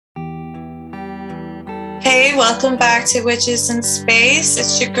Hey, welcome back to Witches in Space.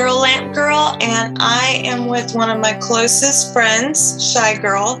 It's your girl, Lamp Girl, and I am with one of my closest friends, Shy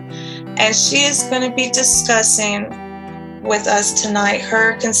Girl, and she is going to be discussing with us tonight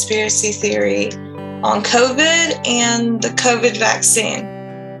her conspiracy theory on COVID and the COVID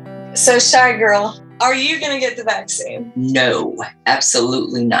vaccine. So, Shy Girl, are you going to get the vaccine? No,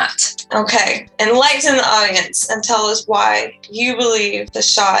 absolutely not. Okay, enlighten the audience and tell us why you believe the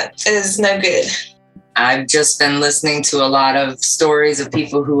shot is no good. I've just been listening to a lot of stories of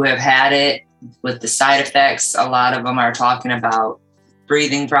people who have had it with the side effects. A lot of them are talking about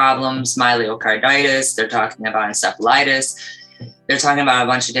breathing problems, myocarditis. They're talking about encephalitis. They're talking about a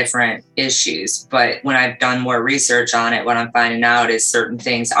bunch of different issues. But when I've done more research on it, what I'm finding out is certain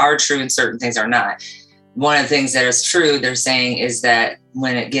things are true and certain things are not. One of the things that is true, they're saying, is that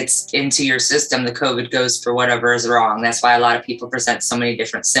when it gets into your system, the COVID goes for whatever is wrong. That's why a lot of people present so many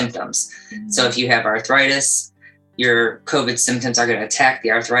different symptoms. Mm-hmm. So if you have arthritis, your COVID symptoms are going to attack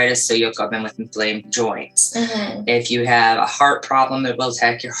the arthritis, so you'll come in with inflamed joints. Mm-hmm. If you have a heart problem, it will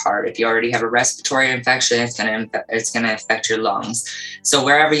attack your heart. If you already have a respiratory infection, it's going to affect your lungs. So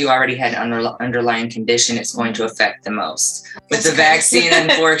wherever you already had an underlying condition, it's going to affect the most. With the vaccine,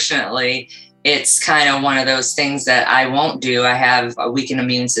 unfortunately, it's kind of one of those things that I won't do. I have a weakened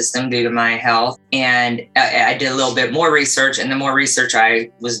immune system due to my health. And I did a little bit more research. And the more research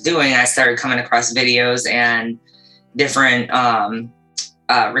I was doing, I started coming across videos and different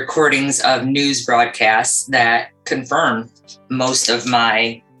recordings of news broadcasts that confirm most of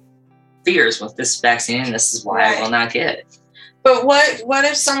my fears with this vaccine. And this is why I will not get it. But what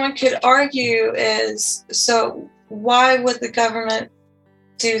if someone could argue is, so why would the government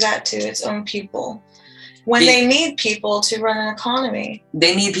do that to its own people when they need people to run an economy?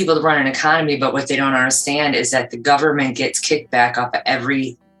 They need people to run an economy, but what they don't understand is that the government gets kickback off of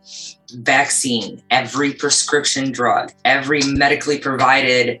every vaccine, every prescription drug, every medically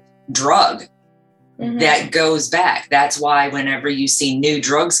provided drug. Mm-hmm. That goes back. That's why whenever you see new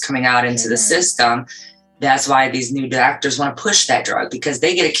drugs coming out into the system, that's why these new doctors want to push that drug, because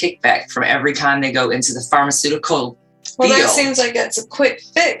they get a kickback from every time they go into the pharmaceutical Well, field. That seems like it's a quick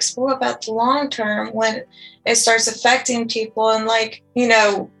fix. But what about the long term when it starts affecting people? And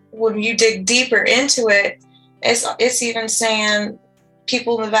when you dig deeper into it, it's even saying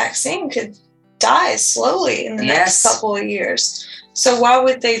people in the vaccine could die slowly in the next couple of years. So why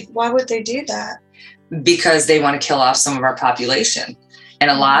would they do that? Because they want to kill off some of our population. And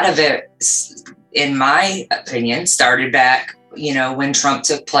a lot of it, in my opinion, started back, when Trump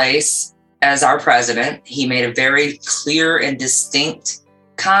took place as our president. He made a very clear and distinct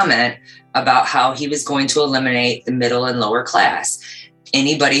comment about how he was going to eliminate the middle and lower class.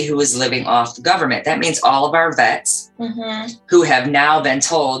 Anybody who is living off the government. That means all of our vets who have now been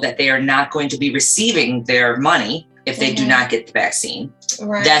told that they are not going to be receiving their money if they do not get the vaccine.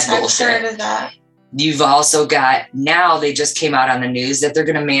 Right. That's bullshit. I've heard of that. You've also got, now they just came out on the news that they're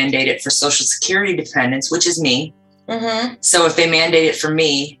going to mandate it for Social Security dependents, which is me. Mm-hmm. So if they mandate it for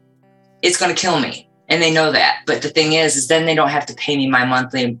me, it's going to kill me. And they know that. But the thing is then they don't have to pay me my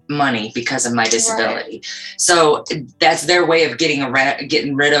monthly money because of my disability. Right. So that's their way of getting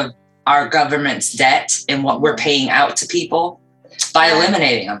rid of our government's debt and what we're paying out to people by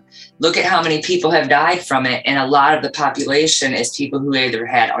eliminating them. Look at how many people have died from it. And a lot of the population is people who either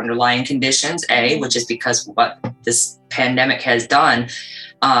had underlying conditions, which is because of what this pandemic has done.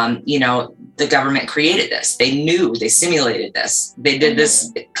 The government created this. They simulated this. They did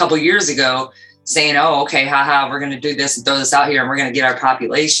this a couple years ago, saying, oh, okay, we're going to do this and throw this out here, and we're going to get our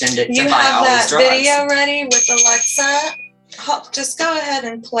population to buy all these drugs. You have that video ready with Alexa? Just go ahead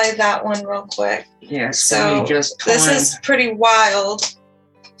and play that one real quick. Yes. So this is pretty wild,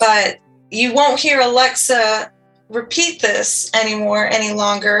 but you won't hear Alexa repeat this any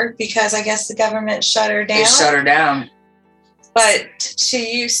longer because I guess the government shut her down. They shut her down. But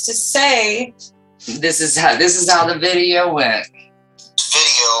she used to say, "This is how the video went."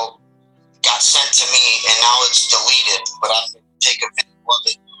 Video got sent to me, and now it's deleted. But I'm going to take a video of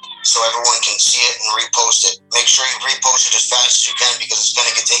it so everyone can see it and repost it. Make sure you repost it as fast as you can because it's going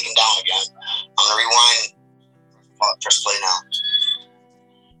to get taken down again. I'm going to rewind. Press play now.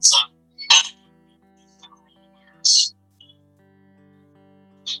 So.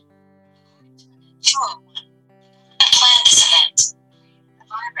 Planned this event. The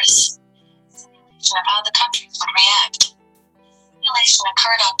virus. Simulation of how the countries would react. Simulation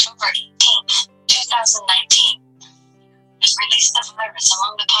occurred October 18th, 2019. Has released the virus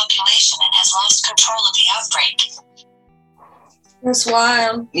among the population and has lost control of the outbreak. That's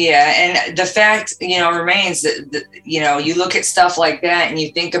wild. Yeah, and the fact, remains that, you look at stuff like that and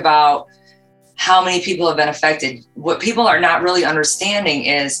you think about how many people have been affected. What people are not really understanding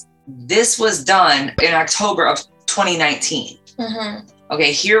is this was done in October of 2019. Mm-hmm.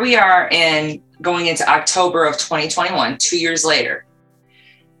 Okay, here we are going into October of 2021, 2 years later.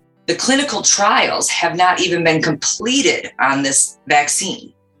 The clinical trials have not even been completed on this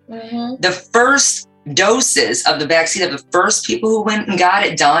vaccine. Mm-hmm. The first doses of the vaccine, of the first people who went and got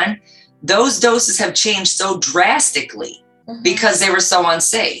it done, those doses have changed so drastically because they were so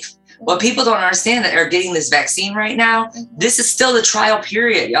unsafe. What people don't understand that are getting this vaccine right now, this is still the trial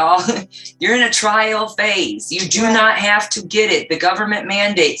period, y'all. You're in a trial phase. You do not have to get it. The government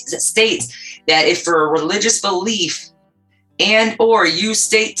mandates, it states that if for a religious belief and or you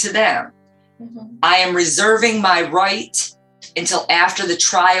state to them, I am reserving my right until after the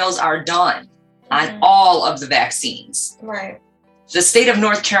trials are done on all of the vaccines. Right. The state of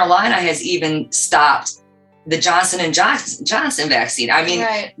North Carolina has even stopped the Johnson & Johnson vaccine. I mean,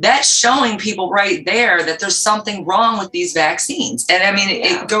 that's showing people right there that there's something wrong with these vaccines. And I mean,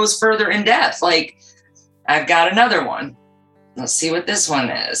 it goes further in depth. Like, I've got another one. Let's see what this one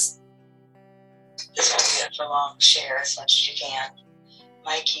is. Just want to get for long, share as much as you can.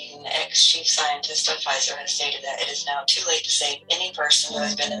 Mike Keaton, ex-chief scientist of Pfizer, has stated that it is now too late to save any person who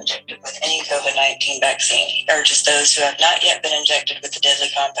has been injected with any COVID-19 vaccine. He urges those who have not yet been injected with the deadly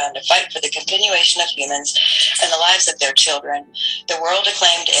compound to fight for the continuation of humans and the lives of their children. The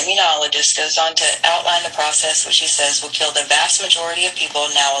world-acclaimed immunologist goes on to outline the process, which he says will kill the vast majority of people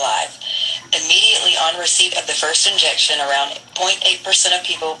now alive. Immediately on receipt of the first injection, around 0.8% of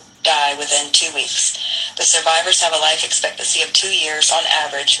people die within 2 weeks. The survivors have a life expectancy of 2 years on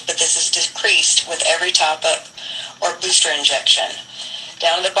average, but this is decreased with every top-up or booster injection.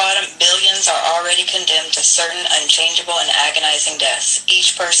 Down at the bottom, billions are already condemned to certain unchangeable and agonizing deaths.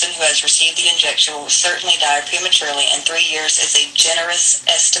 Each person who has received the injection will certainly die prematurely, and 3 years is a generous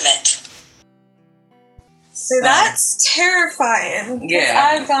estimate. So that's terrifying. Yeah.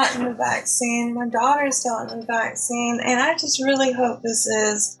 I've gotten the vaccine. My daughter's gotten the vaccine. And I just really hope this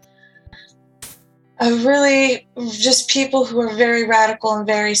is just people who are very radical and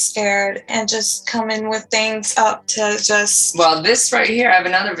very scared and just coming with things up to just... Well, this right here, I have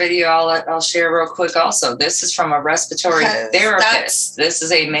another video I'll share real quick also. This is from a respiratory therapist. This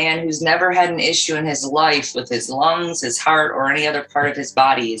is a man who's never had an issue in his life with his lungs, his heart, or any other part of his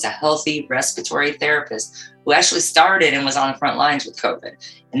body. He's a healthy respiratory therapist who actually started and was on the front lines with COVID.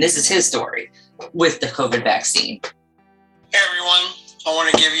 And this is his story with the COVID vaccine. Hey, everyone. I want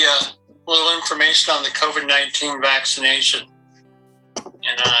to give you a little information on the COVID-19 vaccination.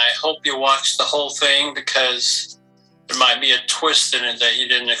 And I hope you watch the whole thing because there might be a twist in it that you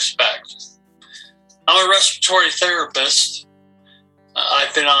didn't expect. I'm a respiratory therapist.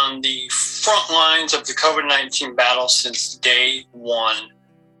 I've been on the front lines of the COVID-19 battle since day one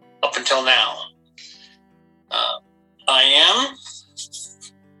up until now. I am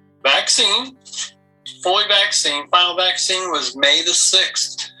fully vaccine. Final vaccine was May the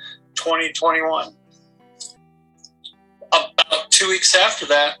 6th, 2021. About 2 weeks after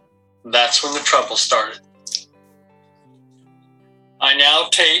that, that's when the trouble started. I now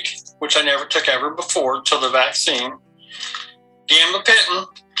take, which I never took ever before till the vaccine, gabapentin.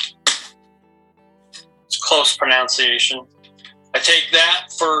 It's close pronunciation. I take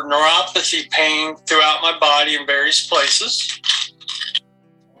that for neuropathy pain throughout my body in various places.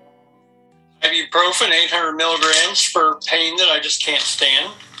 Ibuprofen, 800 milligrams for pain that I just can't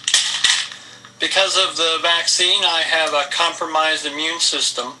stand. Because of the vaccine, I have a compromised immune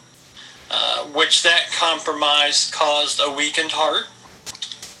system, which that compromise caused a weakened heart.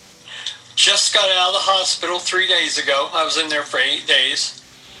 Just got out of the hospital 3 days ago. I was in there for 8 days.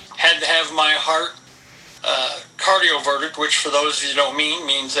 Had to have my heart cardioverted, which for those of you who don't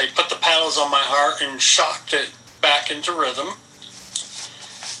means they put the paddles on my heart and shocked it back into rhythm.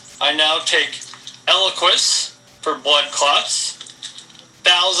 I now take Eliquis for blood clots,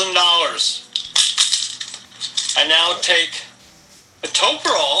 $1,000. I now take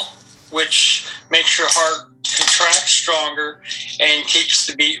metoprolol, which makes your heart contract stronger and keeps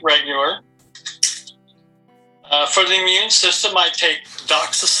the beat regular. For the immune system, I take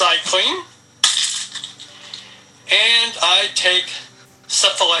doxycycline. And I take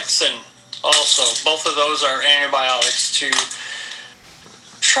cephalexin also. Both of those are antibiotics to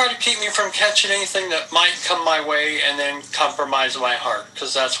try to keep me from catching anything that might come my way and then compromise my heart,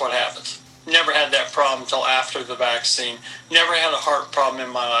 because that's what happens. Never had that problem until after the vaccine. Never had a heart problem in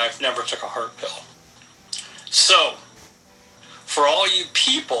my life. Never took a heart pill. So, for all you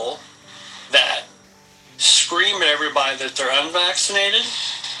people that scream at everybody that they're unvaccinated,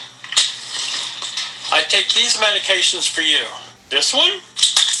 I take these medications for you. This one,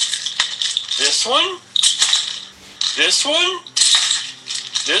 this one, this one,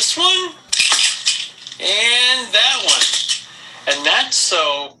 this one, and that one. And that's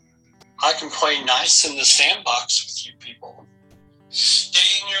so I can play nice in the sandbox with you people.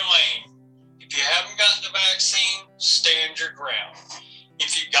 Stay in your lane. If you haven't gotten the vaccine, stand your ground.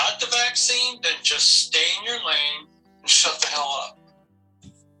 If you got the vaccine, then just stay in your lane and shut the hell up.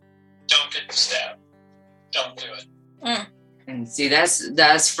 Don't get stabbed. Don't do it. And see,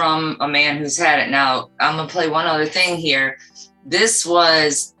 that's from a man who's had it. Now, I'm going to play one other thing here. This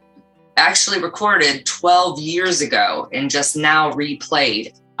was actually recorded 12 years ago and just now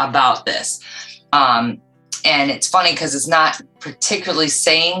replayed about this. And it's funny because it's not particularly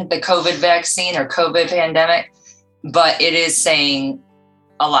saying the COVID vaccine or COVID pandemic, but it is saying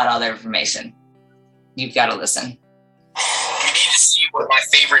a lot of other information. You've got to listen. You need to see what my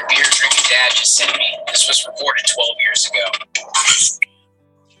favorite beer drinking dad just sent me. This was recorded 12 years ago.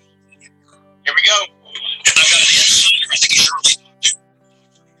 Here we go. And I got an insider. I think he's early.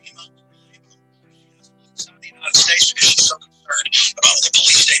 The United States because she's so concerned about the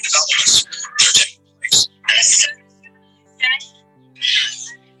police state developments that are taking place.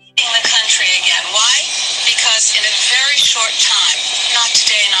 Leaving the country again. Why? Because in a very short time, not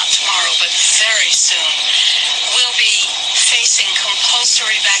today, not tomorrow, but very soon, we'll be facing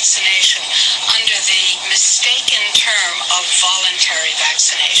compulsory vaccination under the mistaken term of voluntary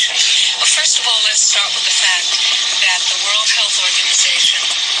vaccination. Well, first of all, let's start with the fact that the World Health Organization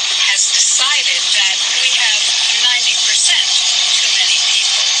has decided that we have 90% too many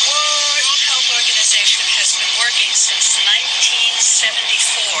people. The World Health Organization has been working since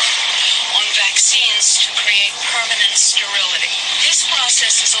 1974 on vaccines to create permanent sterility. This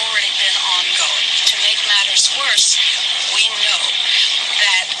process has already been ongoing. To make matters worse, we know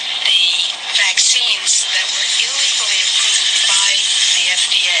that the vaccines that were illegally approved by the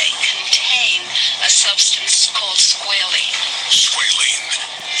FDA contain a substance called squalene. Squalene,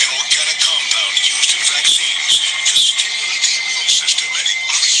 an organic compound used in vaccines to stimulate the immune system and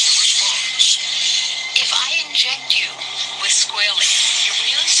increase the response. If I inject you with squalene, your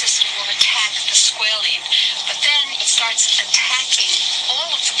immune system will attack the squalene, but then it starts attacking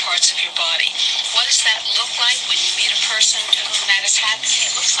all of the parts of your body. What does that look like when you meet a person to whom that is happening?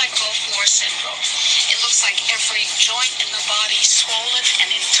 It looks like Gulf War syndrome. It looks like every joint in the body swollen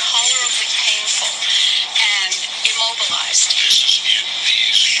and intolerably painful and immobilized. This is in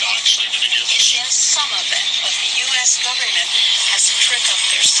these shots they're going to give us. It's in some of them, but the U.S. government has a trick up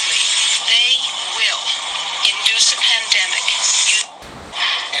their sleeve. They will induce a pandemic.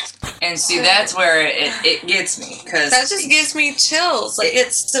 And see, that's where it gets me. Cause That just gives me chills. Like,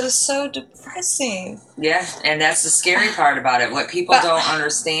 it's so depressing. yeah, and that's the scary part about it. What people don't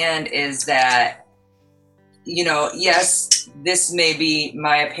understand is that, you know, yes, this may be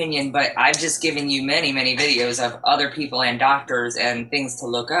my opinion, but I've just given you many, many videos of other people and doctors and things to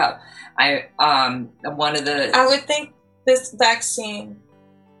look up. I would think this vaccine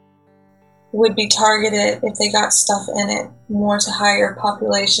would be targeted if they got stuff in it more to higher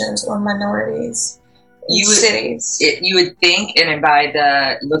populations or minorities in cities. You would think, and by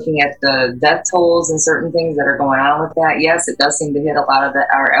looking at the death tolls and certain things that are going on with that, yes, it does seem to hit a lot of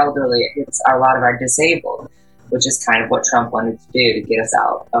our elderly. It hits a lot of our disabled, which is kind of what Trump wanted to do to get us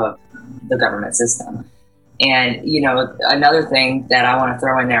out of the government system. And, you know, another thing that I want to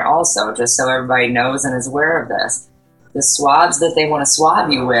throw in there also, just so everybody knows and is aware of this, the swabs that they want to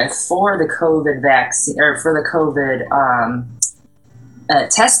swab you with for the COVID vaccine or for the COVID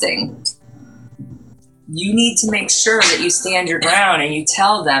testing, you need to make sure that you stand your ground and you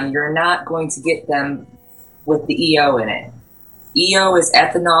tell them you're not going to get them with the EO in it. EO is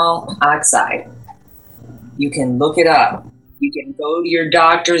ethanol oxide. You can look it up. You can go to your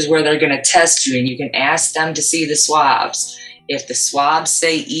doctors where they're going to test you and you can ask them to see the swabs. If the swabs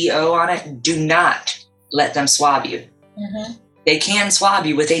say EO on it, do not let them swab you. Mm-hmm. They can swab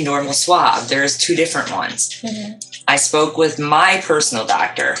you with a normal swab. There's two different ones. Mm-hmm. I spoke with my personal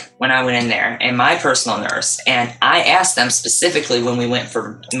doctor when I went in there and my personal nurse, and I asked them specifically when we went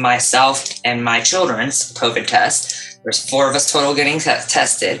for myself and my children's COVID test. There's 4 of us total getting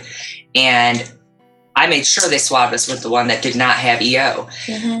tested, and I made sure they swabbed us with the one that did not have EO.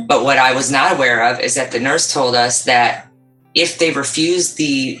 Mm-hmm. But what I was not aware of is that the nurse told us that if they refuse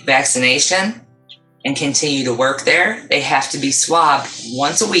the vaccination and continue to work there, they have to be swabbed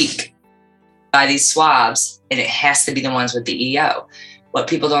once a week by these swabs, and it has to be the ones with the EO. What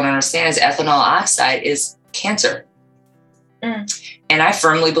people don't understand is ethanol oxide is cancer. And I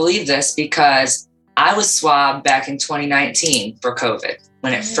firmly believe this because I was swabbed back in 2019 for COVID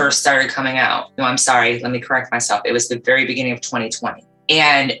when it first started coming out. No, I'm sorry, let me correct myself. It was the very beginning of 2020.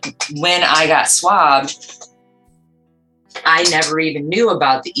 And when I got swabbed, I never even knew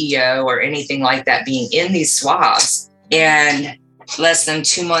about the EO or anything like that being in these swabs. And less than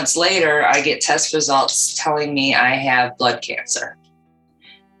 2 months later, I get test results telling me I have blood cancer.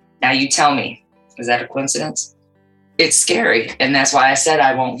 Now you tell me, is that a coincidence? It's scary. And that's why I said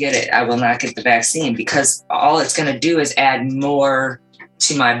I won't get it. I will not get the vaccine, because all it's going to do is add more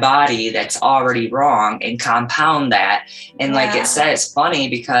to my body that's already wrong and compound that. And like it said, it's funny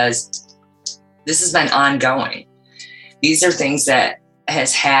because this has been ongoing. These are things that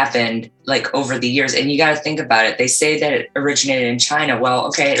has happened like over the years. And you got to think about it. They say that it originated in China. Well,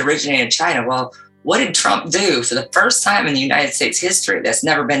 okay, it originated in China. Well, what did Trump do for the first time in the United States history that's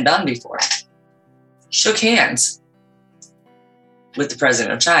never been done before? Shook hands with the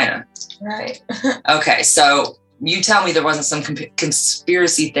president of China. Right. Okay, so you tell me there wasn't some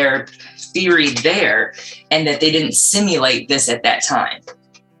conspiracy theory there, and that they didn't simulate this at that time.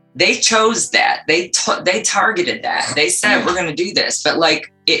 They chose that. They targeted that. They said, we're going to do this. But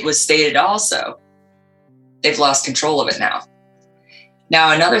like it was stated also, they've lost control of it now.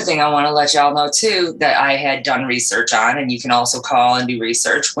 Now, another thing I want to let y'all know too, that I had done research on, and you can also call and do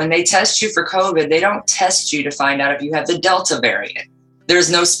research. When they test you for COVID, they don't test you to find out if you have the Delta variant.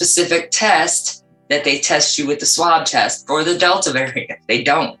 There's no specific test that they test you with the swab test for the Delta variant. They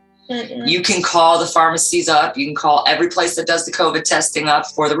don't. You can call the pharmacies up. You can call every place that does the COVID testing up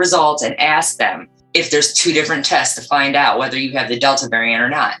for the results and ask them if there's 2 different tests to find out whether you have the Delta variant or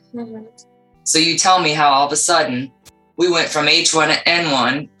not. So you tell me how all of a sudden we went from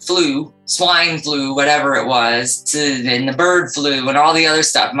H1N1 flu, swine flu, whatever it was, to then the bird flu and all the other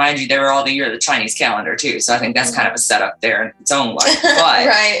stuff. Mind you, they were all the year of the Chinese calendar too. So I think that's kind of a setup there in its own way. But,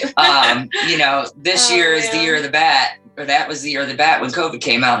 Right. you know, this year is the year of the bat. Or that was the year of the bat when COVID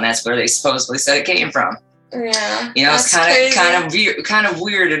came out, and that's where they supposedly said it came from. Yeah, you know, it's kind of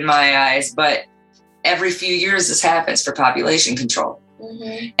weird in my eyes, but every few years this happens for population control,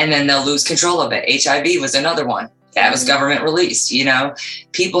 and then they'll lose control of it. HIV was another one that was government released. You know,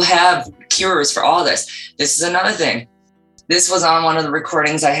 people have cures for all this. This is another thing. This was on one of the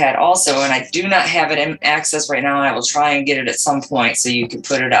recordings I had also, and I do not have it in access right now, and I will try and get it at some point so you can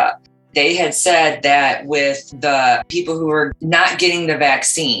put it up. They had said that with the people who are not getting the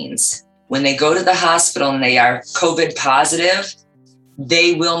vaccines, when they go to the hospital and they are COVID positive,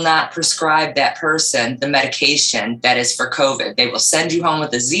 they will not prescribe that person the medication that is for COVID. They will send you home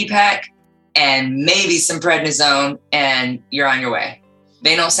with a Z-Pack and maybe some prednisone, and you're on your way.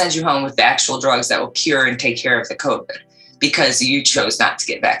 They don't send you home with the actual drugs that will cure and take care of the COVID because you chose not to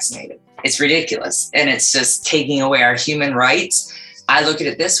get vaccinated. It's ridiculous. And it's just taking away our human rights. I look at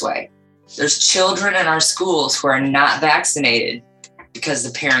it this way. There's children in our schools who are not vaccinated because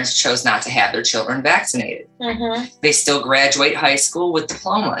the parents chose not to have their children vaccinated. They still graduate high school with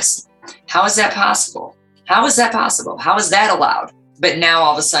diplomas. How is that possible? How is that possible? How is that allowed? But now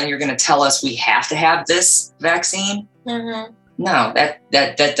all of a sudden you're going to tell us we have to have this vaccine? No,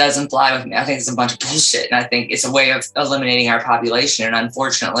 that doesn't fly with me. I think it's a bunch of bullshit. And I think it's a way of eliminating our population. And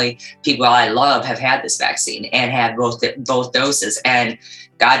unfortunately, people I love have had this vaccine and had both doses. And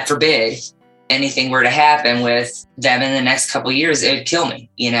God forbid anything were to happen with them in the next couple of years, it would kill me,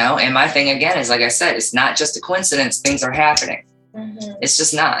 you know? And my thing again is, like I said, it's not just a coincidence. Things are happening. It's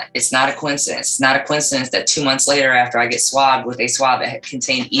just not. It's not a coincidence. It's not a coincidence that 2 months later, after I get swabbed with a swab that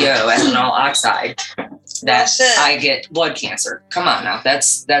contained EO, ethanol oxide, that I get blood cancer. Come on now.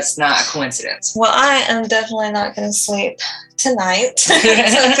 That's not a coincidence. Well, I am definitely not going to sleep tonight. So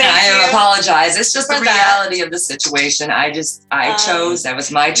I apologize. It's just the reality of the situation. I chose, that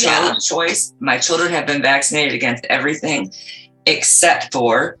was my choice. My children have been vaccinated against everything except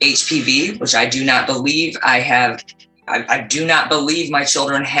for HPV, which I do not believe I do not believe my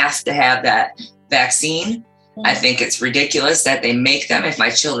children have to have that vaccine. I think it's ridiculous that they make them. If my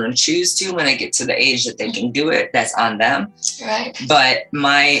children choose to, when they get to the age that they can do it, that's on them. Right. But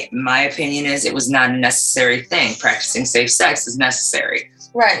my opinion is it was not a necessary thing. Practicing safe sex is necessary.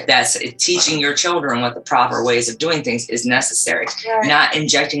 Right. That's teaching your children what the proper ways of doing things is necessary. Right. Not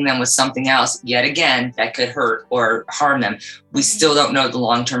injecting them with something else, yet again, that could hurt or harm them. We still don't know the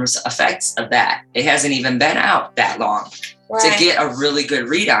long-term effects of that. It hasn't even been out that long to get a really good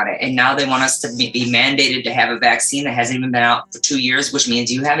read on it. And now they want us to be mandated to have a vaccine that hasn't even been out for 2 years, which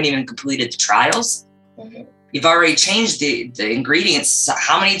means you haven't even completed the trials. You've already changed the ingredients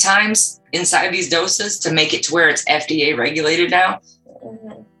how many times inside these doses to make it to where it's FDA regulated now?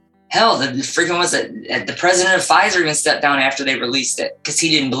 Hell, the freaking was that the president of Pfizer even stepped down after they released it because he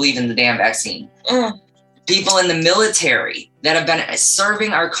didn't believe in the damn vaccine. People in the military that have been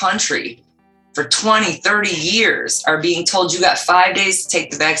serving our country for 20, 30 years are being told you got 5 days to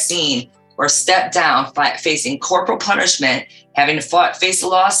take the vaccine or step down, facing corporal punishment, having to face a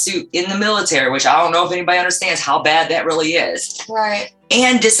lawsuit in the military, which I don't know if anybody understands how bad that really is. Right.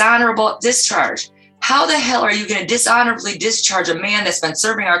 And dishonorable discharge. How the hell are you going to dishonorably discharge a man that's been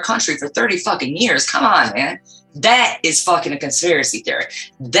serving our country for 30 fucking years? Come on, man. That is fucking a conspiracy theory.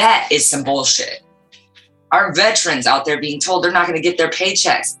 That is some bullshit. Our veterans out there being told they're not going to get their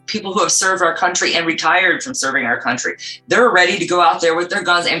paychecks. People who have served our country and retired from serving our country. They're ready to go out there with their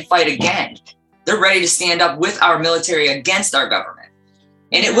guns and fight again. They're ready to stand up with our military against our government.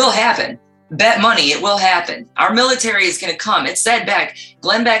 And it will happen. Bet money, it will happen. Our military is going to come. It said back,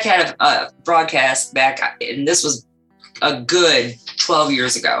 Glenn Beck had a broadcast back, and this was a good 12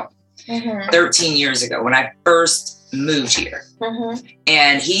 years ago, 13 years ago, when I first moved here.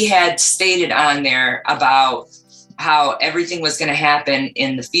 And he had stated on there about how everything was going to happen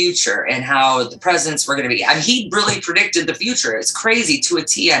in the future and how the presidents were going to be. I mean, he really predicted the future. It's crazy to a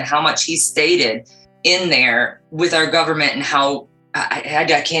T on how much he stated in there with our government and how I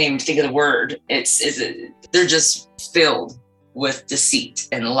can't even think of the word. They're just filled with deceit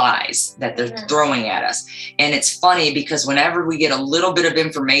and lies that they're throwing at us. And it's funny because whenever we get a little bit of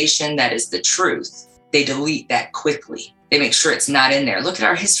information that is the truth, they delete that quickly. They make sure it's not in there. Look at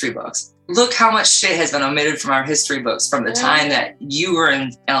our history books. Look how much shit has been omitted from our history books from the time that you were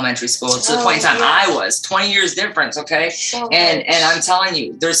in elementary school to the point in time I was. 20 years difference, okay? And I'm telling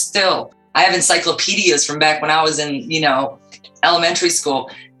you, I have encyclopedias from back when I was in, elementary school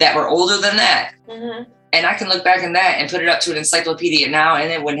that were older than that. And I can look back in that and put it up to an encyclopedia now,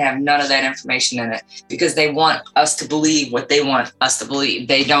 and it wouldn't have none of that information in it because they want us to believe what they want us to believe.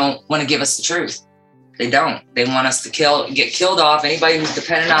 They don't want to give us the truth. They don't. They want us to get killed off. Anybody who's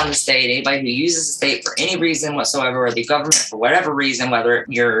dependent on the state, anybody who uses the state for any reason whatsoever, or the government for whatever reason, whether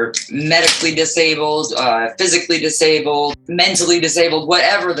you're medically disabled, physically disabled, mentally disabled,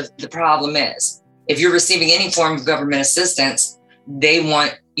 whatever the problem is. If you're receiving any form of government assistance, they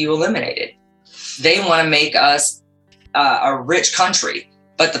want you eliminated. They want to make us a rich country.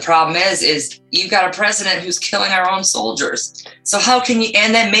 But the problem is you got a president who's killing our own soldiers. So how can you,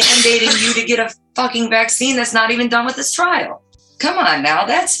 and then mandating you to get a fucking vaccine that's not even done with this trial. Come on now,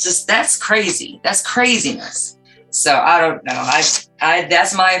 that's crazy. That's craziness. So I don't know. I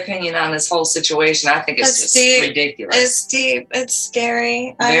that's my opinion on this whole situation. I think it's just deep. Ridiculous. It's deep. It's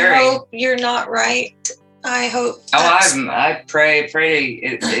scary. Very. I hope you're not right. I hope. I pray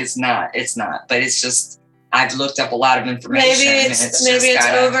it's not. But it's just I've looked up a lot of information. Maybe it's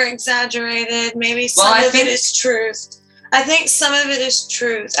over exaggerated. Maybe some of it is truth. I think some of it is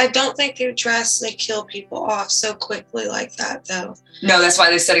truth. I don't think they drastically kill people off so quickly like that, though. No, that's why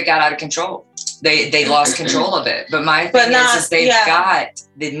they said it got out of control. They lost control of it. But my thing is they've got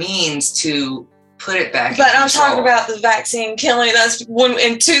the means to put it back. But I'm talking about the vaccine killing us in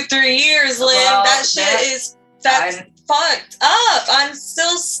 2-3 years, Lynn. Well, that shit that's fucked up. I'm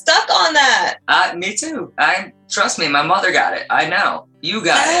still stuck on that. Me too. Trust me, my mother got it. I know. You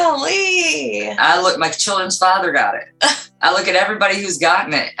got it. My children's father got it. I look at everybody who's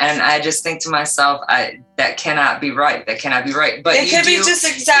gotten it and I just think to myself, that cannot be right. That cannot be right. But it could be just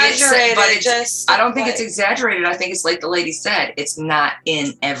exaggerated. I don't think it's exaggerated. I think it's like the lady said, it's not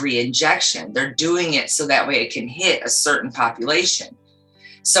in every injection. They're doing it so that way it can hit a certain population.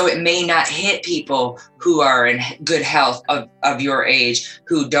 So it may not hit people who are in good health of your age,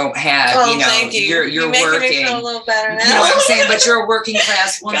 who don't have, thank you. You're making working. Me feel a little better now. You know what I'm saying? But you're a working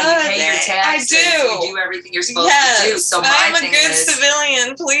class woman. You pay your taxes. I do. You do everything you're supposed to do. So I'm a good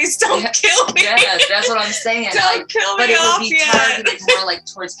civilian. Please don't kill me. Yes, that's what I'm saying. Don't kill me. But it would be targeted more like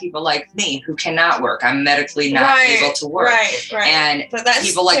towards people like me who cannot work. I'm medically not able to work. Right. And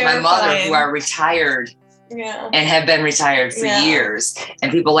people like my mother who are retired. Yeah. And have been retired for years. And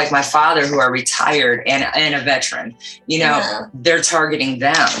people like my father who are retired and a veteran, they're targeting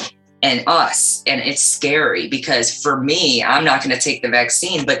them and us. And it's scary because for me, I'm not going to take the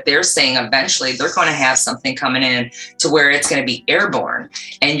vaccine, but they're saying eventually they're going to have something coming in to where it's going to be airborne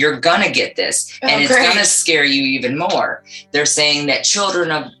and you're going to get this. And it's going to scare you even more. They're saying that children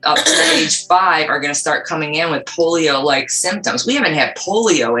up to age 5 are going to start coming in with polio-like symptoms. We haven't had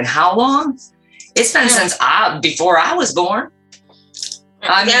polio in how long? It's been since before I was born.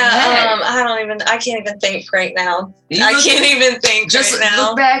 I can't even think right now. I can't even think just right now.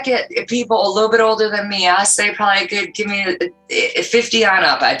 Look back at people a little bit older than me. I say probably could give me 50 on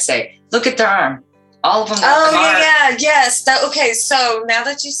up, I'd say. Look at their arm. All of them. Yes. So now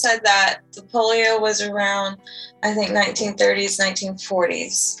that you said that, the polio was around, I think, 1930s,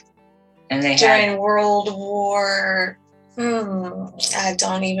 1940s. And they during World War I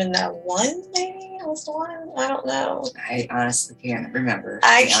don't even know. One, maybe? It was one? I don't know. I honestly can't remember.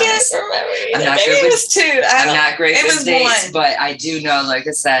 I can't remember either. I'm not Maybe good it with, was two. I'm not great it with was dates, one. but I do know, like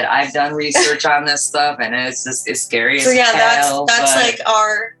I said, I've done research on this stuff, and it's scary So as yeah, hell. that's but- like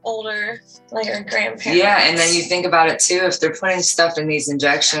our older, like our grandparents. Yeah, and then you think about it too, if they're putting stuff in these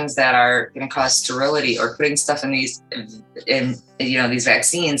injections that are going to cause sterility, or putting stuff in these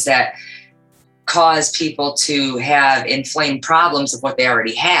vaccines that cause people to have inflamed problems of what they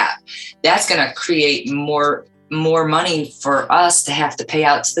already have, that's going to create more money for us to have to pay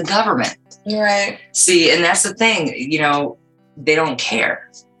out to the government. Right. See, and that's the thing, they don't care.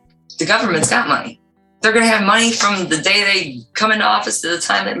 The government's got money. They're going to have money from the day they come into office to the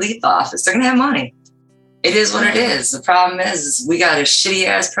time they leave the office. They're going to have money. It is what it is. The problem is we got a shitty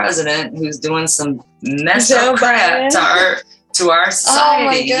ass president who's doing some messed up crap to our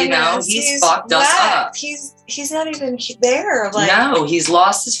society. He's fucked us up. He's not even there. No, he's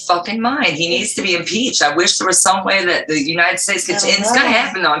lost his fucking mind. He needs to be impeached. I wish there was some way that the United States could. It's going to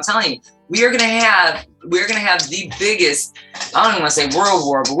happen, though. I'm telling you, we're going to have the biggest. I don't even want to say world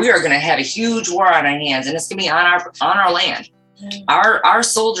war, but we are going to have a huge war on our hands, and it's going to be on our land. Our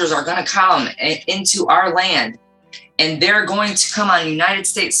soldiers are going to come into our land, and they're going to come on United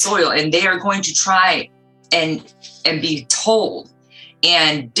States soil, and they are going to try and be told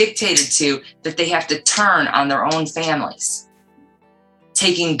and dictated to that they have to turn on their own families,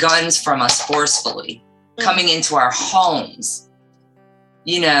 taking guns from us forcefully, coming into our homes.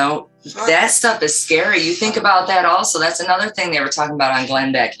 That stuff is scary. You think about that also. That's another thing they were talking about on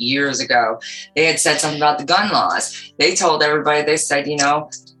Glenn Beck years ago. They had said something about the gun laws. They told everybody, they said,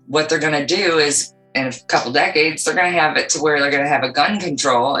 what they're going to do is in a couple decades, they're going to have it to where they're going to have a gun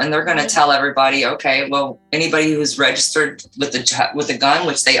control, and they're going to tell everybody, okay, well, anybody who's registered with a gun,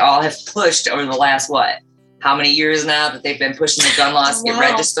 which they all have pushed over the last, how many years now that they've been pushing the gun laws to get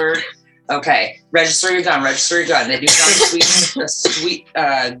registered? Okay, register your gun. They do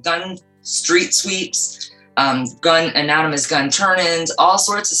gun gun street sweeps, anonymous gun turn-ins, all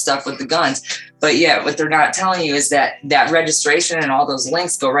sorts of stuff with the guns. But yeah, what they're not telling you is that registration and all those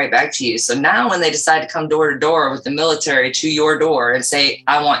links go right back to you. So now when they decide to come door to door with the military to your door and say,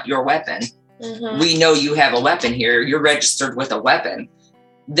 I want your weapon, we know you have a weapon here, you're registered with a weapon,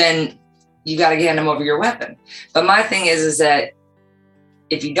 then you got to hand them over your weapon. But my thing is that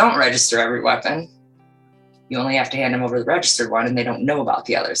if you don't register every weapon, you only have to hand them over the registered one, and they don't know about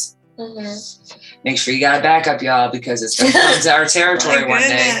the others. Make sure you got a backup, y'all, because it's going to come to our territory one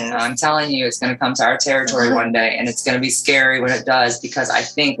day. I'm telling you, it's going to come to our territory one day, and it's going to be scary when it does, because I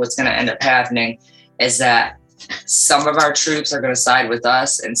think what's going to end up happening is that some of our troops are going to side with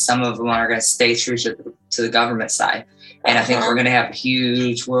us, and some of them are going to stay true to the government side. And I think we're going to have a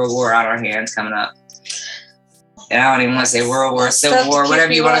huge world war on our hands coming up. And I don't even want to say world war, civil war,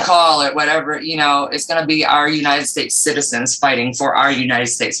 whatever you want to call it, whatever, it's going to be our United States citizens fighting for our United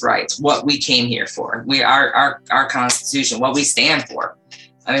States rights, what we came here for. Our Constitution, what we stand for.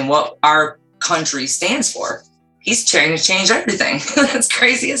 I mean, what our country stands for. He's trying to change everything. That's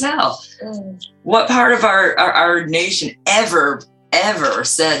crazy as hell. What part of our nation ever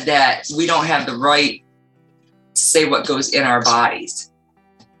said that we don't have the right to say what goes in our bodies?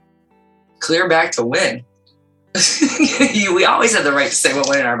 Clear back to when? We always have the right to say what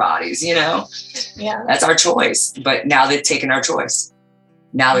went in our bodies, Yeah. That's our choice. But now they've taken our choice.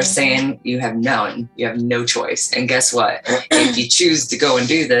 Now they're saying you have no choice. And guess what? If you choose to go and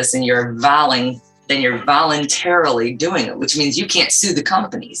do this and you're voluntarily doing it, which means you can't sue the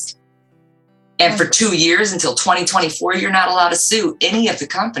companies. And for 2 years until 2024, you're not allowed to sue any of the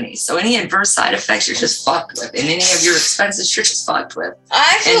companies. So any adverse side effects, you're just fucked with. And any of your expenses, you're just fucked with.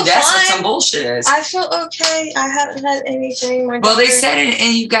 And that's what some bullshit is. I feel okay. I haven't had anything. Well, they said it,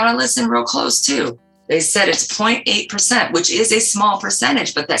 and you got to listen real close, too. They said it's 0.8%, which is a small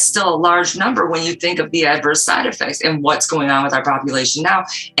percentage, but that's still a large number when you think of the adverse side effects and what's going on with our population now,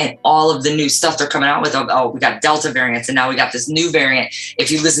 and all of the new stuff they're coming out with. Oh, we got Delta variants, and now we got this new variant. If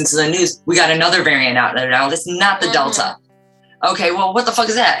you listen to the news, we got another variant out there now. This is not the Delta. Okay, well, what the fuck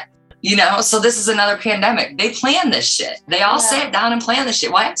is that? So this is another pandemic. They planned this shit. They all sat down and planned this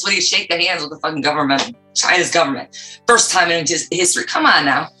shit. Why? That's when you shake the hands with the fucking government, China's government. First time in history. Come on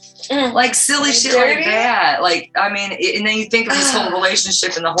now. Like silly shit like that. Like, I mean, and then you think of this whole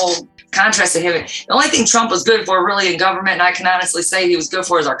relationship and the whole contrast of him. The only thing Trump was good for really in government, and I can honestly say he was good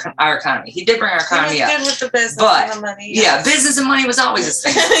for, is our economy. He did bring our economy up. He was good with the business and the money. Yeah, business and money was always his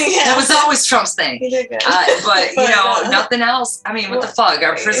thing. That was always Trump's thing. He did good. But nothing else. I mean, what the fuck?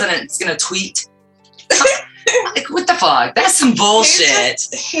 Our president's going to tweet? Like, what the fuck? That's some bullshit.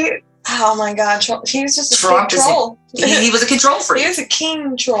 Oh my God, he was just a Trump big troll. He was a control freak. He was a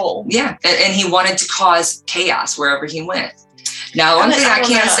king troll. Yeah, and he wanted to cause chaos wherever he went. Now, one thing I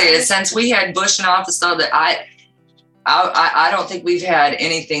can say is, since we had Bush in office, though, that I don't think we've had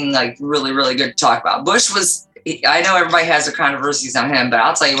anything like really, really good to talk about. Bush was, I know everybody has their controversies on him, but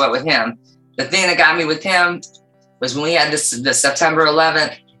I'll tell you what, with him, the thing that got me with him was when we had the September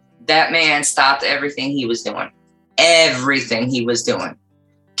 11th, that man stopped everything he was doing. Everything he was doing.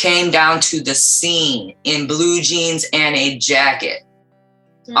 Came down to the scene in blue jeans and a jacket.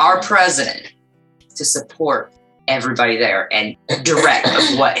 Mm-hmm. Our president, to support everybody there and direct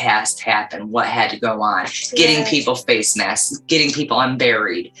of what has to happen, what had to go on, getting people face masks, getting people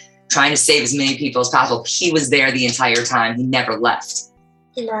unburied, trying to save as many people as possible. He was there the entire time. He never left.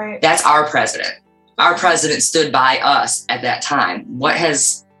 Right. That's our president. Our president stood by us at that time. What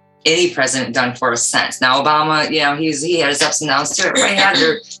has any president done for us since? Now, Obama, he had his ups and downs too. Everybody had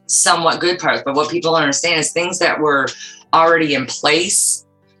their somewhat good parts, but what people don't understand is things that were already in place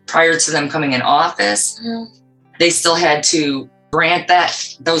prior to them coming in office, they still had to grant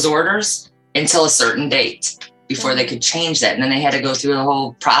those orders until a certain date before they could change that. And then they had to go through the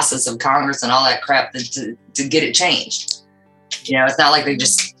whole process of Congress and all that crap to get it changed. It's not like they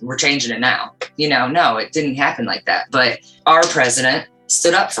just were changing it now. No, it didn't happen like that. But our president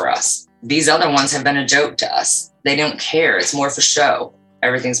stood up for us. These other ones have been a joke to us. They don't care. It's more for show.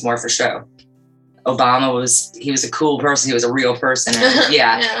 Everything's more for show. Obama he was a cool person. He was a real person. And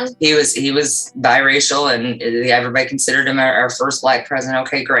he was biracial, and everybody considered him our first black president.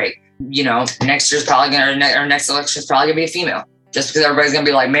 Okay, great. Next year's probably our next election is probably gonna be a female. Just because everybody's gonna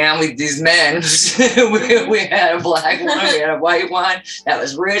be like, man, these men, we had a black one, we had a white one that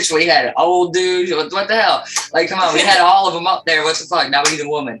was rich, we had an old dude. What the hell? Like, come on, we had all of them up there. What the fuck? Now we need a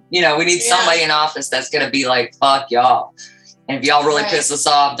woman. We need somebody in office that's gonna be like, fuck y'all. And if y'all really piss us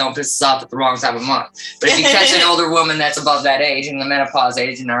off, don't piss us off at the wrong time of month. But if you catch an older woman that's above that age and the menopause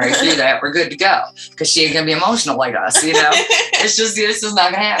age and already through that, we're good to go. Because she ain't gonna be emotional like us. It's just this is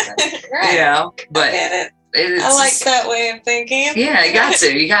not gonna happen. Right. But I like that way of thinking. Yeah, you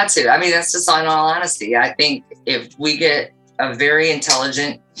got to. I mean, that's just in all honesty. I think if we get a very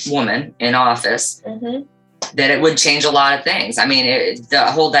intelligent woman in office, that it would change a lot of things. I mean, the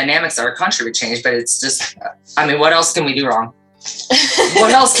whole dynamics of our country would change, but it's just, I mean, what else can we do wrong?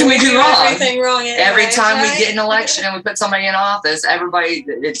 What else can we do wrong? Everything wrong. Anyway, every time we get an election and we put somebody in office,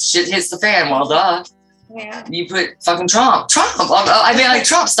 shit hits the fan. Well, duh. Yeah. You put fucking Trump. I mean, like,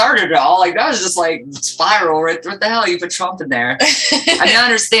 Trump started it all. Like, that was just like spiral. Right? What the hell? You put Trump in there. I mean, I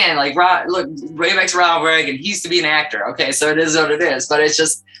understand. Like, look, way back to Ronald Reagan. He used to be an actor. Okay, so it is what it is. But it's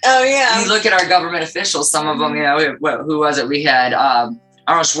just. Oh yeah. You look at our government officials. Some of them, who was it? We had Arnold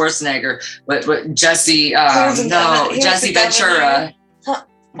Schwarzenegger. What Jesse? Jesse Ventura,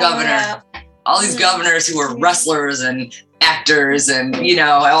 governor. All these governors who were wrestlers and actors and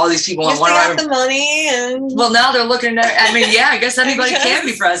all these people and one got the money and now they're looking at, I mean, I guess anybody can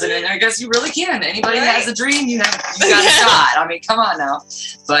be president. I guess you really can. Anybody has a dream, you got a shot. I mean, come on now.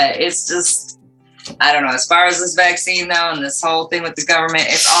 But it's just, I don't know, as far as this vaccine though and this whole thing with the government,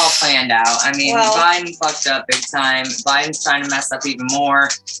 it's all planned out. I mean, Biden fucked up big time. Biden's trying to mess up even more.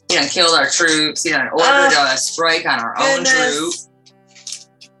 Killed our troops, ordered a strike on our own troops.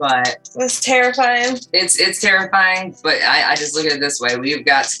 But it's terrifying. It's terrifying, but I just look at it this way. We've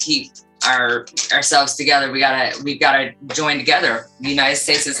got to keep ourselves together. We've got to join together. The United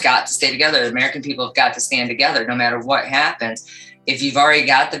States has got to stay together. The American people have got to stand together no matter what happens. If you've already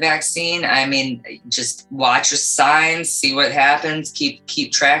got the vaccine, I mean, just watch your signs, see what happens,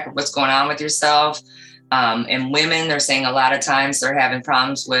 keep track of what's going on with yourself. And women, they're saying a lot of times they're having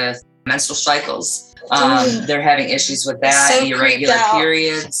problems with menstrual cycles. They're having issues with that, irregular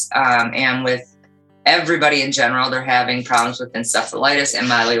periods, and with everybody in general, they're having problems with encephalitis and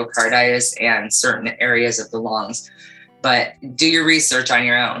myocarditis and certain areas of the lungs. But do your research on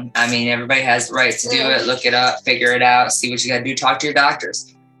your own. I mean, everybody has the right to do it. Look it up, figure it out, see what you got to do. Talk to your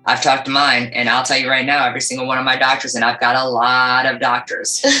doctors. I've talked to mine, and I'll tell you right now, every single one of my doctors, and I've got a lot of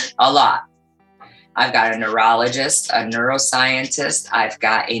doctors, a lot. I've got a neurologist, a neuroscientist, I've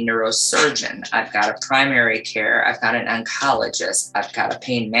got a neurosurgeon, I've got a primary care, I've got an oncologist, I've got a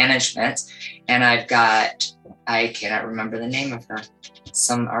pain management, and I cannot remember the name of her,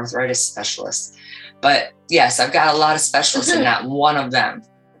 some arthritis specialist. But yes, I've got a lot of specialists, and not one of them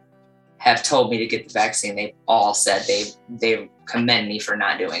have told me to get the vaccine. They've all said they commend me for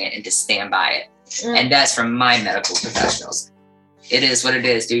not doing it and to stand by it. And that's from my medical professionals. It is what it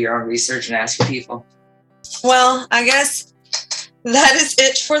is. Do your own research and ask your people. Well, I guess that is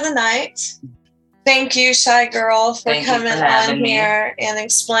it for the night. Thank you, Shy Girl, for Thank you coming for having on me. here and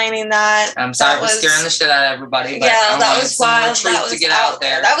explaining that. I'm sorry That for scaring the shit out of everybody, but yeah, I that wanted was some more wild. truth That was to get out out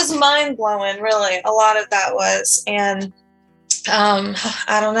there. That was mind blowing, really. A lot of that was. And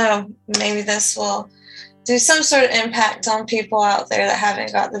I don't know, maybe this will do some sort of impact on people out there that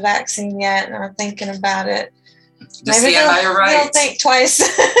haven't got the vaccine yet and are thinking about it. Just Maybe stand by your they'll rights. think twice.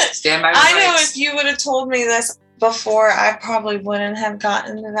 Stand by your I know rights. if you would have told me this before, I probably wouldn't have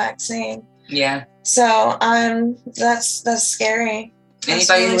gotten the vaccine. Yeah. So that's scary. That's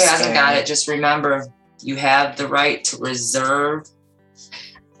Anybody really who hasn't scary. got it, just remember you have the right to reserve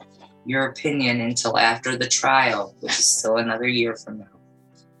your opinion until after the trial, which is still another year from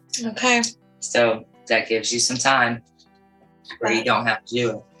now. Okay. So that gives you some time where you don't have to do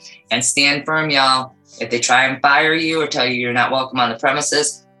it. And stand firm, y'all. If they try and fire you or tell you you're not welcome on the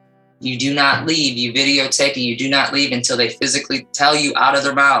premises, you do not leave. You videotape and you do not leave until they physically tell you out of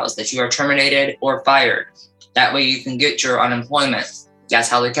their mouths that you are terminated or fired. That way you can get your unemployment. That's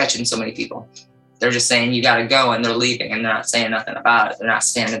how they're catching so many people. They're just saying you got to go and they're leaving and they're not saying nothing about it. They're not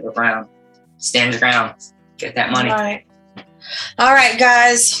standing their ground. Stand your ground. Get that money. All right,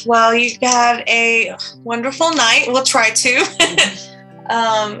 guys. Well, you have a wonderful night. We'll try to.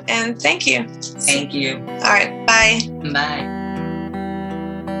 And thank you. Thank you. All right. Bye. Bye.